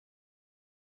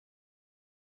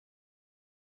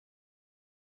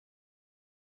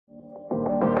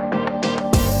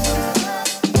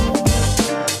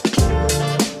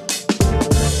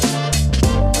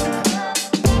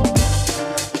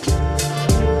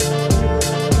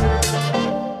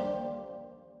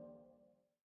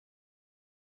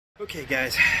Okay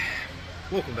guys,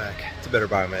 welcome back to Better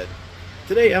Biomed.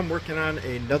 Today I'm working on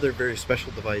another very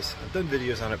special device. I've done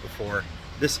videos on it before.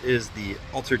 This is the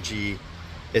AlterG.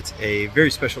 It's a very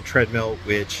special treadmill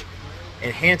which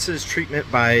enhances treatment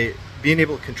by being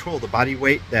able to control the body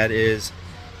weight that is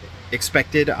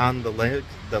expected on the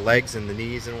legs and the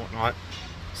knees and whatnot.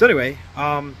 So anyway,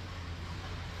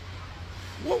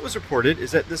 what was reported is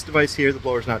that this device here, the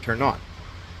blower, is not turned on.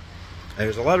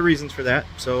 There's a lot of reasons for that,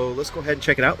 so let's go ahead and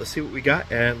check it out. Let's see what we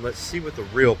got, and let's see what the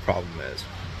real problem is.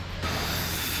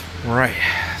 Alright,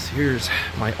 so here's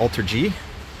my AlterG.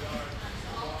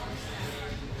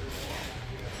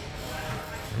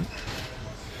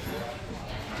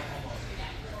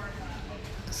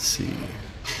 Let's see.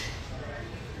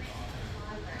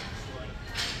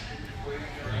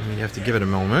 You have to give it a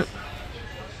moment.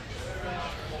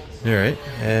 Alright,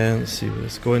 and let's see,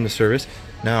 let's go into service.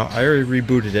 Now, I already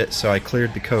rebooted it, so I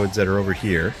cleared the codes that are over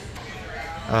here.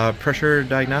 Pressure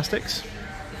diagnostics.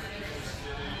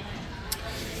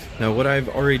 Now, what I've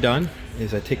already done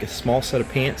is I take a small set of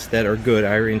pants that are good.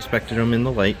 I already inspected them in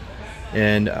the light.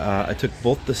 And I took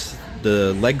both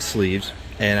the leg sleeves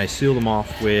and I sealed them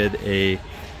off with a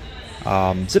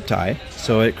zip tie.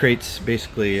 So it creates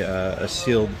basically a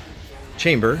sealed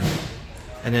chamber.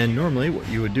 And then normally what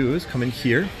you would do is come in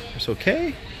here, press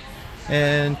OK,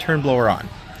 and turn blower on.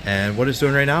 And what it's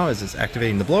doing right now is it's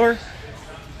activating the blower,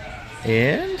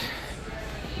 and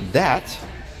that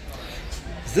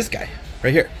is this guy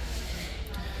right here.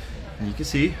 And you can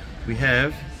see we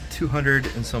have 200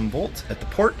 and some volts at the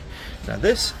port. Now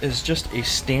this is just a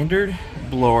standard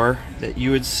blower that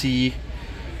you would see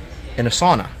in a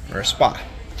sauna or a spa.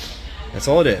 That's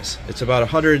all it is. It's about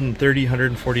 $130,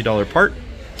 $140 part.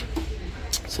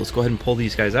 So let's go ahead and pull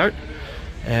these guys out.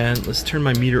 And let's turn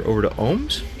my meter over to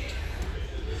ohms,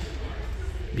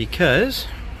 because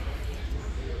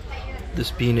this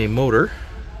being a motor,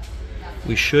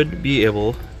 we should be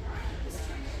able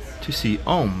to see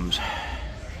ohms.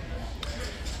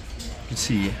 You can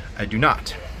see I do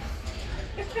not.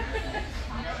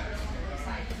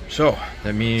 So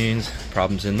that means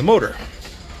problems in the motor.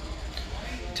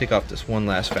 Take off this one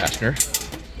last fastener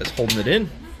that's holding it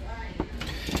in.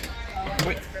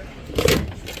 Wait.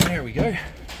 There we go.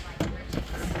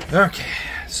 Okay,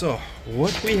 so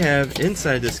what we have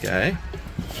inside this guy,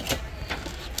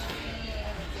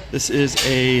 this is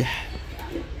a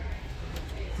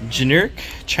generic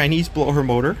Chinese blower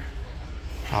motor,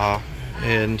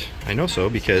 and I know so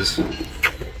because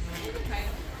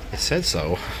it said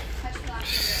so.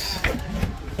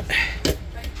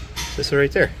 This one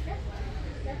right there.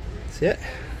 See it?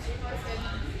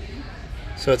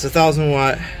 So it's a 1,000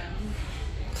 watt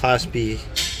Class B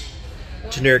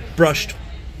generic brushed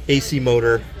AC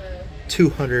motor,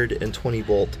 220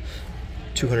 volt,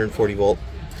 240 volt.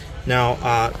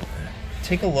 Now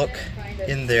take a look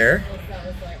in there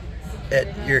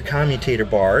at your commutator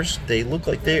bars. They look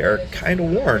like they are kind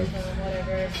of worn.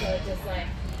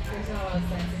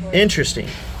 Interesting.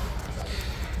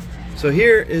 So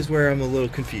here is where I'm a little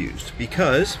confused,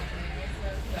 because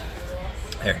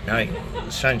there, now I can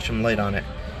shine some light on it.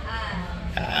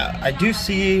 I do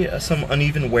see some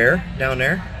uneven wear down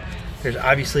there. There's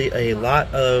obviously a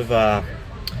lot of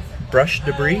brush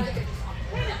debris,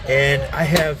 and I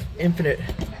have infinite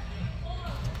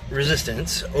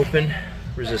resistance, open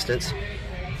resistance.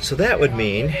 So that would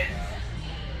mean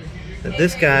that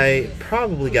this guy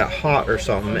probably got hot or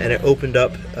something, and it opened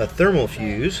up a thermal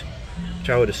fuse,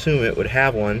 which I would assume it would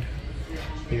have one,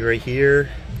 maybe right here.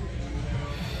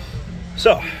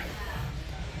 So,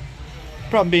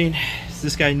 problem being,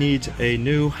 this guy needs a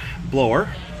new blower,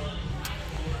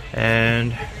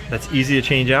 and that's easy to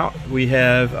change out. We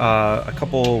have a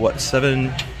couple,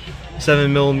 7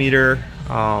 millimeter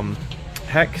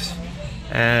hex,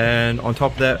 and on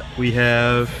top of that we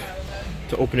have,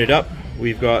 to open it up,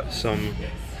 we've got some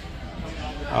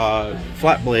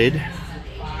flat blade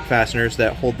fasteners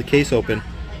that hold the case open.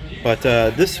 But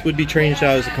this would be changed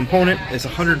out as a component. It's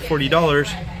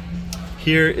 $140.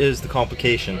 Here is the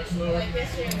complication.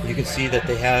 You can see that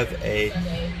they have a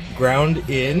ground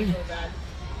in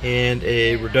and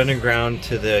a redundant ground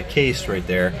to the case right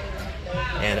there.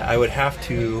 And I would have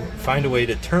to find a way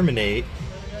to terminate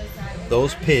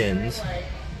those pins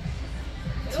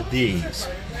to these.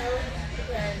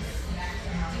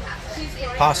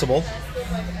 Possible,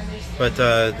 but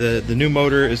the new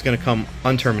motor is going to come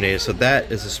unterminated, so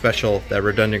that is a special, that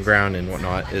redundant ground and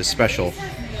whatnot is special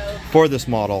for this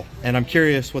model. And I'm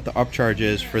curious what the upcharge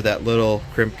is for that little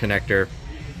crimp connector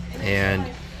and,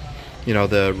 you know,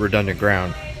 the redundant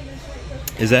ground.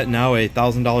 Is that now a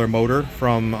 $1,000 motor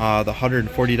from the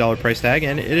 $140 price tag?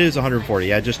 And it is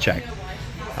 $140. I just checked.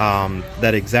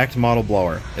 that exact model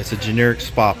blower. It's a generic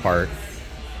spa part.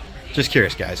 Just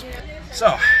curious, guys.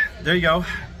 So there you go.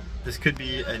 This could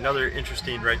be another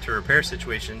interesting right to repair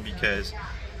situation, because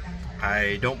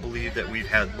I don't believe that we've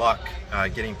had luck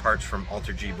getting parts from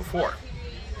AlterG before.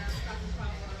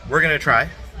 We're gonna try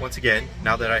once again,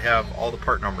 now that I have all the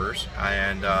part numbers,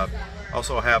 and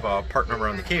also have a part number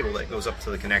on the cable that goes up to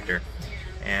the connector.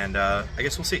 And I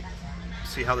guess we'll see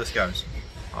how this goes.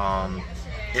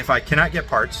 If I cannot get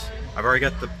parts, I've already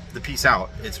got the piece out.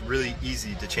 It's really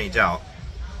easy to change out.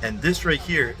 And this right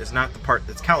here is not the part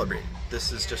that's calibrated.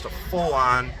 This is just a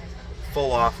full-on,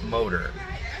 full-off motor.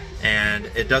 And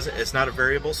it's not a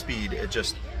variable speed. It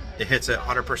hits at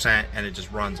 100% and it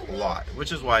just runs a lot,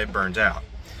 which is why it burns out.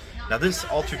 Now this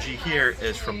AlterG here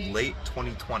is from late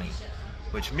 2020,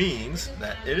 which means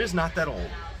that it is not that old.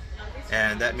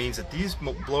 And that means that these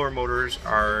blower motors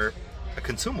are a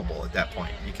consumable at that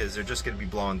point, because they're just going to be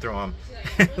blowing through them,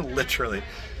 literally.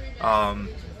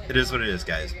 It is what it is,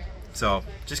 guys. So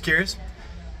just curious.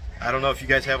 I don't know if you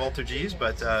guys have AlterGs,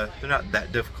 but they're not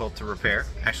that difficult to repair.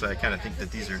 Actually, I kind of think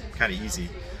that these are kind of easy.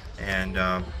 And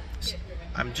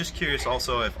I'm just curious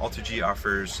also if AlterG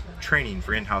offers training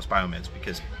for in-house biomeds,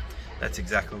 because that's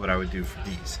exactly what I would do for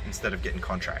these instead of getting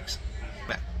contracts.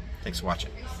 Yeah, thanks for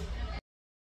watching.